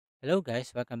Hello guys,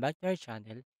 welcome back to our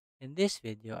channel. In this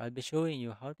video, I'll be showing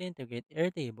you how to integrate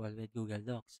Airtable with Google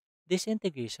Docs. This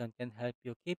integration can help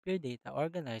you keep your data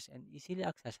organized and easily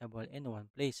accessible in one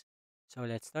place. So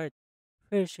let's start.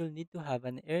 First, you'll need to have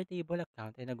an Airtable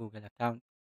account and a Google account.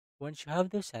 Once you have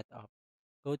those set up,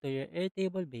 go to your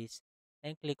Airtable base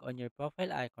and click on your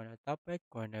profile icon at top right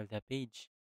corner of the page.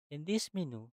 In this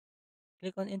menu,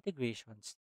 click on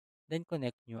Integrations, then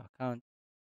Connect New Account.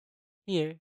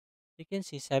 Here, you can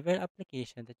see several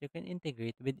applications that you can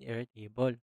integrate with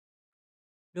Airtable.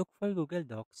 Look for Google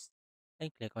Docs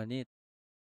and click on it.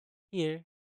 Here,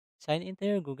 sign into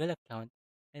your Google account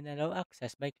and allow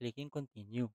access by clicking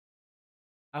Continue.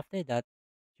 After that,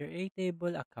 your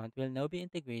Airtable account will now be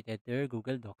integrated to your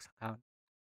Google Docs account.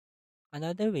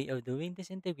 Another way of doing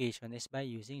this integration is by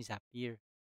using Zapier.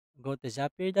 Go to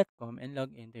zapier.com and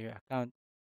log into your account.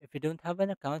 If you don't have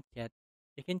an account yet,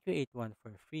 you can create one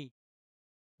for free.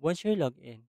 Once you're logged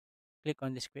in, click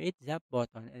on this Create Zap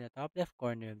button in the top left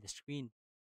corner of the screen.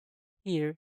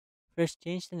 Here, first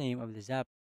change the name of the Zap.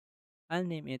 I'll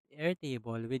name it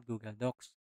Airtable with Google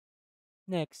Docs.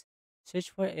 Next,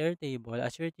 search for Airtable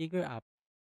as your trigger app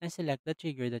and select the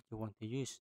trigger that you want to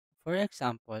use. For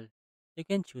example, you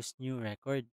can choose New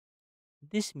Record.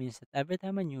 This means that every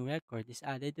time a new record is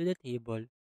added to the table,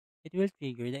 it will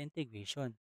trigger the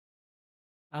integration.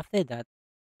 After that,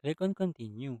 click on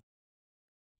Continue.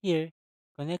 Here,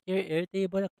 connect your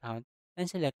Airtable account and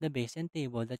select the base and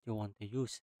table that you want to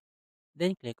use.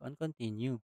 Then click on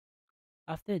Continue.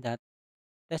 After that,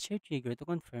 test your trigger to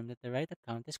confirm that the right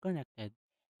account is connected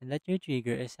and that your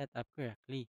trigger is set up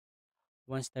correctly.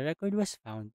 Once the record was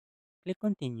found, click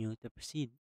Continue to proceed.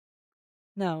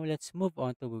 Now, let's move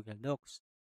on to Google Docs.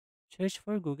 Search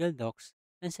for Google Docs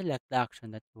and select the action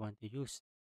that you want to use.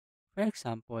 For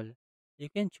example, you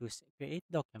can choose Create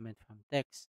Document from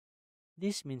Text.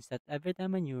 This means that every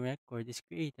time a new record is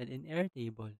created in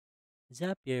Airtable,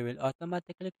 Zapier will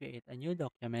automatically create a new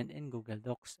document in Google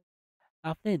Docs.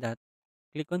 After that,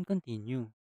 click on Continue.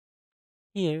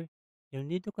 Here, you'll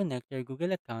need to connect your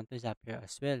Google account to Zapier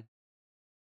as well.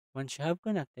 Once you have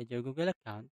connected your Google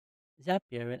account,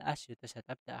 Zapier will ask you to set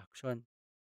up the action.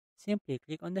 Simply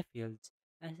click on the fields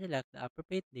and select the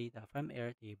appropriate data from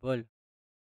Airtable.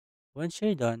 Once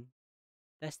you're done,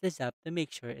 test the Zap to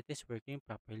make sure it is working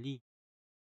properly.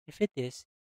 If it is,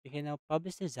 you can now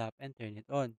publish the Zap and turn it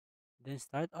on. Then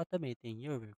start automating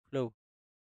your workflow.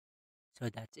 So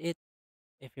that's it.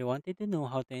 If you wanted to know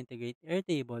how to integrate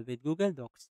Airtable with Google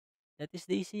Docs, that is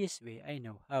the easiest way I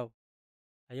know how.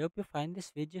 I hope you find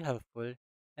this video helpful,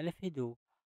 and if you do,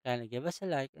 kindly give us a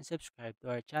like and subscribe to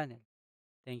our channel.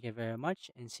 Thank you very much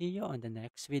and see you on the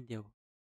next video.